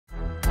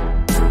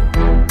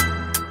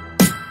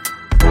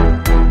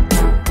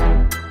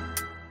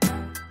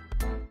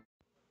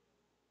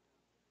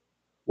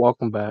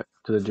Welcome back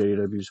to the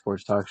JDW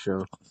Sports Talk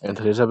Show. In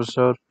today's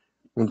episode,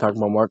 we're going to talk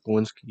about Mark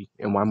Glowinski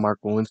and why Mark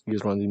Glowinski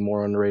is one of the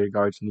more underrated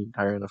guards in the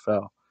entire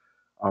NFL.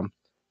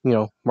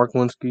 Mark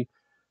Glowinski,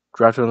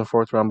 drafted in the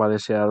fourth round by the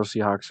Seattle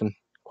Seahawks and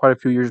quite a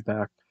few years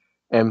back,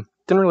 and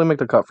didn't really make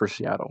the cut for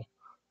Seattle.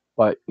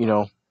 But,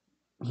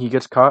 he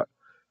gets cut,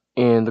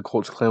 and the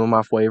Colts claim him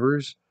off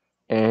waivers,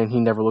 and he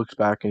never looks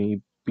back, and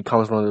he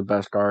becomes one of the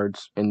best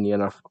guards in the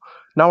NFL.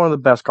 Not one of the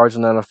best guards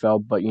in the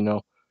NFL, but,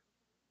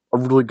 a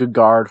really good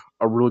guard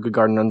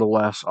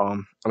nonetheless.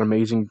 An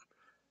amazing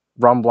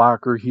run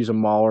blocker. He's a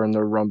mauler in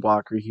the run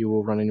blocker. He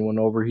will run anyone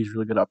over. He's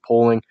really good at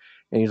pulling,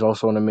 and he's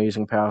also an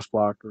amazing pass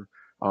blocker.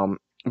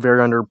 Very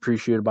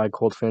underappreciated by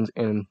Colts fans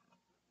and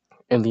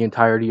the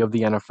entirety of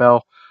the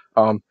NFL.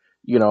 And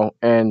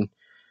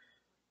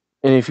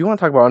if you want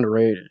to talk about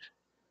underrated,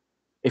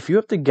 if you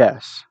have to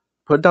guess,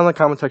 put it down in the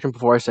comment section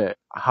before I say it.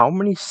 How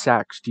many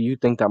sacks do you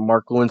think that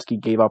Mark Glowinski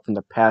gave up in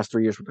the past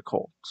 3 years with the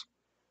Colts?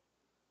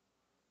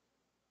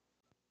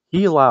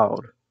 He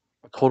allowed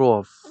a total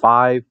of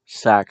 5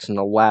 sacks in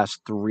the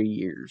last 3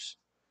 years.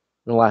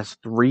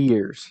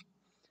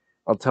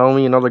 I'll tell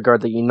me another guard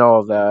that you know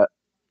of that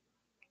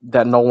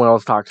no one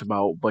else talks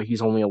about, but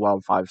he's only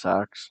allowed 5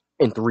 sacks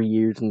in 3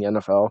 years in the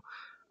NFL.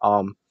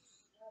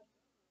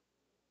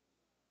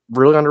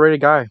 Really underrated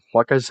guy.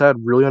 Like I said,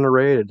 really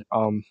underrated.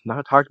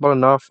 Not talked about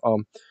enough.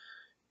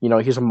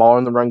 He's a mauler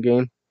in the run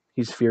game.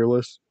 He's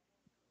fearless.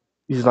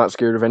 He's not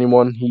scared of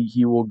anyone.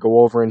 He will go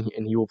over and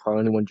he will play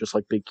anyone just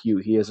like Big Q.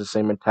 He has the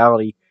same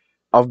mentality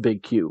of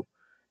Big Q.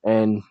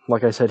 And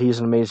like I said, he's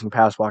an amazing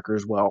pass blocker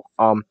as well.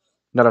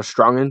 Not as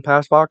strong in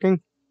pass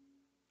blocking,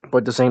 but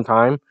at the same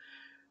time,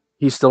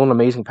 he's still an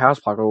amazing pass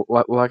blocker.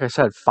 Like I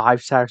said,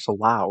 5 sacks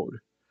allowed.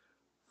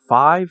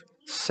 5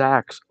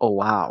 sacks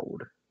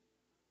allowed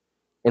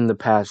in the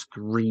past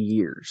 3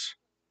 years.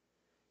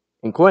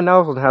 And Quentin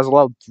Nelson has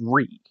allowed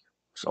 3.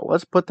 So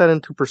let's put that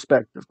into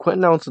perspective.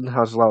 Quentin Nelson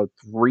has allowed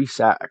 3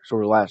 sacks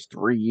over the last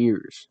 3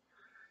 years.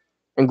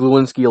 And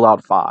Glowinski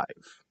allowed 5.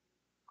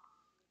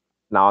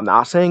 Now, I'm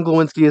not saying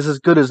Glowinski is as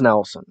good as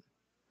Nelson,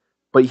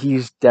 but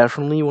he's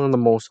definitely one of the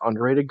most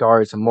underrated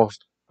guards, the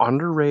most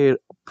underappreciated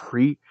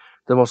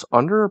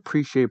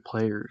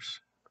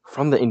players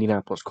from the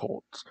Indianapolis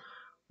Colts.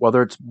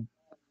 Whether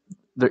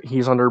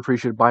he's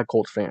underappreciated by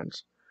Colts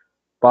fans,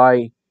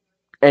 by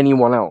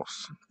anyone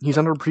else, he's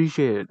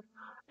underappreciated.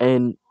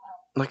 And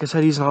like I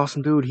said, he's an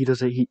awesome dude. He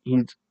does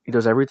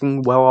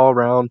everything well all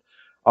around.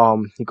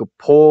 He could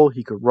pull,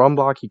 he could run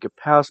block, he could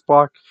pass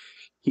block.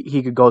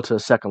 He could go to the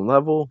second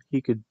level.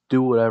 He could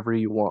do whatever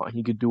you want.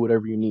 He could do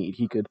whatever you need.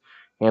 He could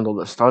handle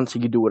the stunts. He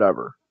could do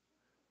whatever.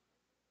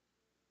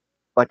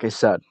 Like I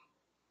said,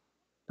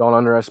 don't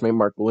underestimate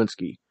Mark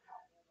Glowinski.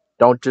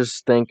 Don't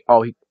just think,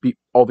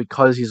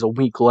 because he's a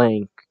weak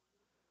link,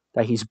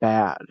 that he's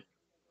bad.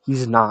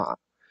 He's not.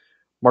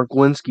 Mark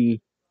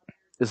Glowinski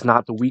is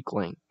not the weak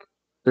link.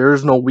 There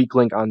is no weak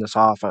link on this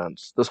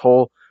offense. This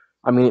whole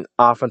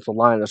offensive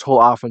line is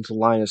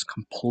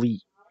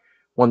complete.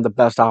 One of the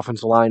best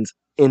offensive lines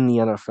in the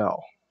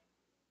NFL.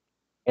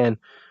 And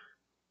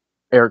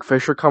Eric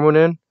Fisher coming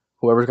in,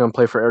 whoever's going to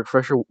play for Eric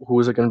Fisher, who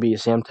is it going to be?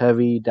 Sam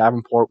Tevy,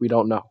 Davenport, we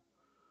don't know.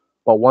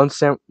 But once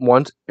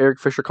Eric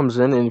Fisher comes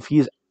in, and if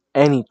he's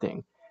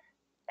anything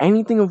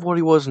of what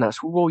he was in that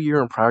Super Bowl year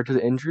and prior to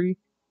the injury,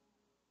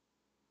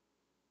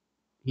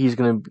 he's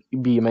going to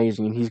be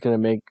amazing, and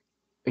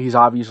he's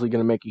obviously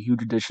going to make a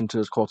huge addition to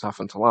this Colts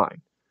offensive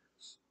line.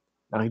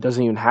 Now, he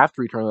doesn't even have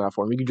to return to that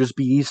form. He could just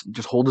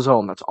just hold his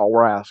own. That's all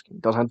we're asking.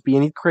 It doesn't have to be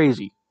any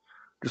crazy.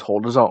 Just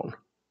hold his own.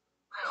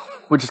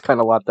 Which is kind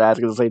of a lot to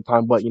ask at the same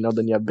time, but,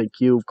 then you have Big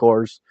Q, of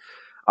course.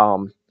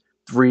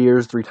 3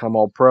 years, 3-time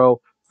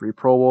All-Pro, 3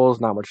 Pro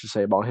Bowls, not much to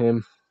say about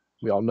him.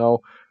 We all know.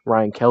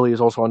 Ryan Kelly is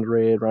also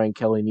underrated. Ryan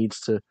Kelly needs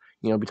to,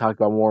 be talked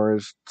about more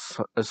as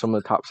some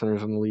of the top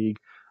centers in the league.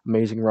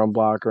 Amazing run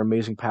blocker,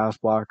 amazing pass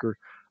blocker.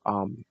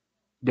 Then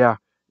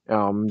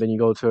you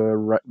go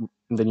to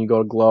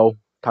Glow.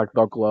 Talked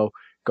about Glow.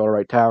 Go to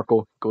right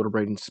tackle. Go to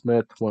Braden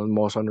Smith, one of the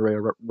most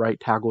underrated right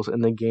tackles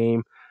in the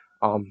game.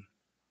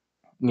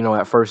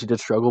 At first he did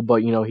struggle,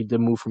 but, he did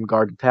move from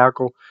guard to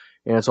tackle,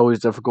 and it's always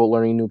difficult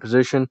learning a new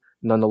position,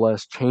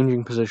 nonetheless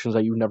changing positions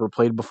that you've never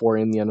played before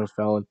in the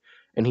NFL,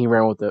 and he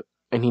ran with it,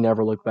 and he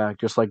never looked back,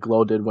 just like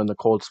Glow did when the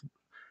Colts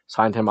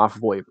signed him off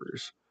of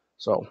waivers.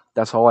 So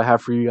that's all I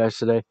have for you guys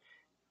today.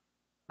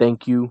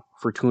 Thank you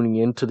for tuning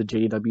in to the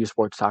JDW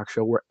Sports Talk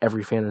Show, where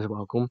every fan is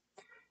welcome,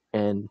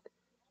 and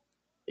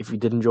if you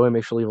did enjoy,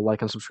 make sure to leave a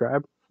like and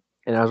subscribe,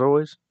 and as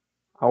always,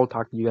 I will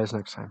talk to you guys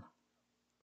next time.